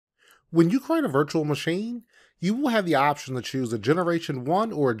When you create a virtual machine, you will have the option to choose a Generation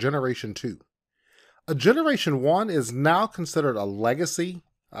 1 or a Generation 2. A Generation 1 is now considered a legacy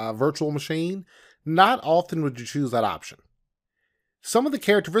virtual machine. Not often would you choose that option. Some of the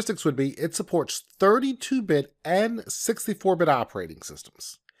characteristics would be it supports 32-bit and 64-bit operating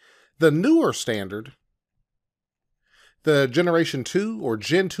systems. The newer standard, the Generation 2 or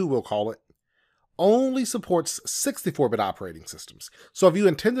Gen 2 we'll call it, only supports 64-bit operating systems. So if you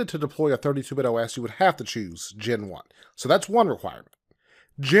intended to deploy a 32-bit OS, you would have to choose Gen 1. So that's one requirement.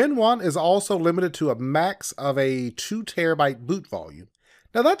 Gen 1 is also limited to a max of a 2 terabyte boot volume.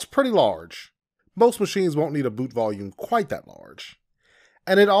 Now that's pretty large. Most machines won't need a boot volume quite that large.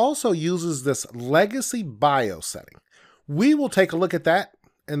 And it also uses this legacy BIOS setting. We will take a look at that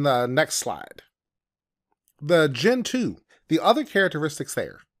in the next slide. The Gen 2, the other characteristics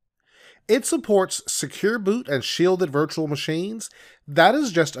there. It supports secure boot and shielded virtual machines. That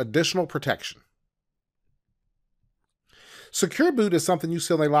is just additional protection. Secure boot is something you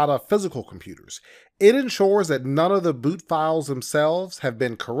see on a lot of physical computers. It ensures that none of the boot files themselves have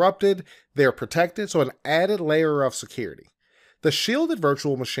been corrupted, they're protected, so an added layer of security. The shielded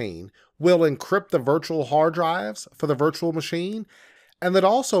virtual machine will encrypt the virtual hard drives for the virtual machine, and that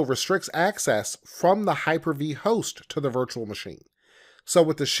also restricts access from the Hyper-V host to the virtual machine. So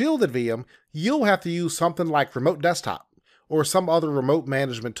with the shielded VM, you'll have to use something like Remote Desktop or some other remote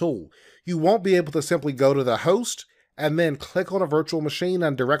management tool. You won't be able to simply go to the host and then click on a virtual machine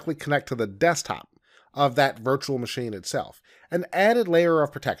and directly connect to the desktop of that virtual machine itself. An added layer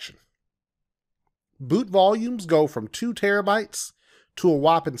of protection. Boot volumes go from 2 terabytes to a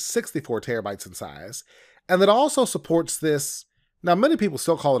whopping 64 terabytes in size, and it also supports this, now many people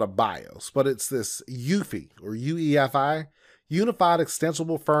still call it a BIOS, but it's this UEFI or UEFI, Unified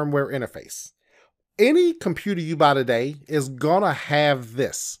Extensible Firmware Interface. Any computer you buy today is gonna have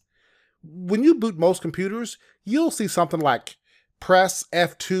this. When you boot most computers, you'll see something like press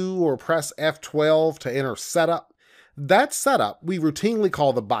F2 or press F12 to enter setup. That setup we routinely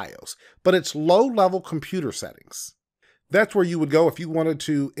call the BIOS, but it's low-level computer settings. That's where you would go if you wanted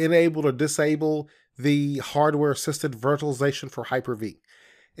to enable or disable the hardware-assisted virtualization for Hyper-V.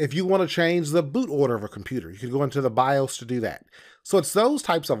 If you want to change the boot order of a computer, you could go into the BIOS to do that. So it's those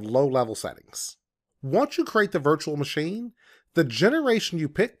types of low-level settings. Once you create the virtual machine, the generation you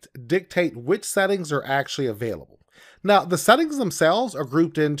picked dictate which settings are actually available. Now, the settings themselves are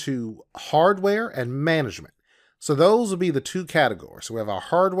grouped into hardware and management. So those would be the two categories. So we have our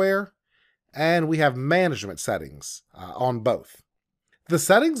hardware and we have management settings on both. The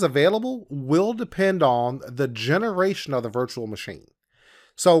settings available will depend on the generation of the virtual machine.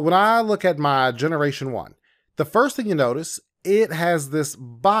 So when I look at my Generation 1, the first thing you notice, it has this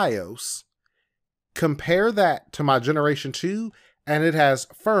BIOS. Compare that to my Generation 2, and it has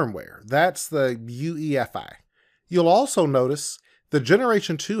firmware. That's the UEFI. You'll also notice the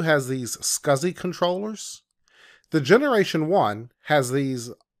Generation 2 has these SCSI controllers. The Generation 1 has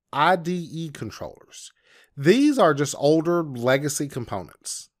these IDE controllers. These are just older legacy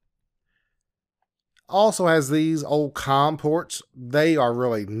components. Also has these old COM ports. They are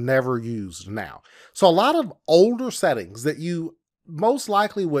really never used now. So a lot of older settings that you most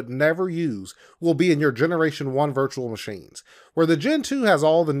likely would never use will be in your Generation 1 virtual machines, where the Gen 2 has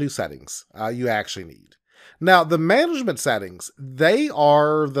all the new settings you actually need. Now, the management settings, they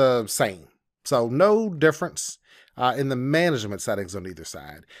are the same. So no difference in the management settings on either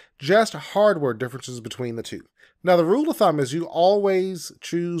side, just hardware differences between the two. Now, the rule of thumb is you always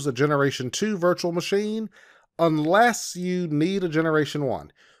choose a Generation 2 virtual machine unless you need a Generation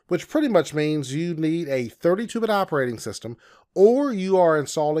 1, which pretty much means you need a 32-bit operating system or you are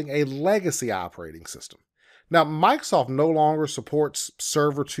installing a legacy operating system. Now, Microsoft no longer supports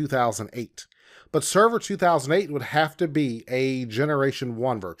Server 2008, but Server 2008 would have to be a Generation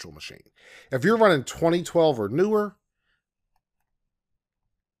 1 virtual machine. If you're running 2012 or newer,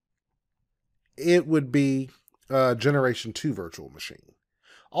 it would be a Generation 2 virtual machine.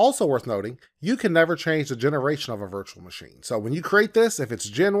 Also worth noting, you can never change the generation of a virtual machine. So when you create this, if it's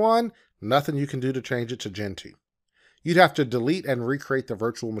Gen 1, nothing you can do to change it to Gen 2. You'd have to delete and recreate the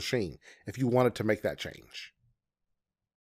virtual machine if you wanted to make that change.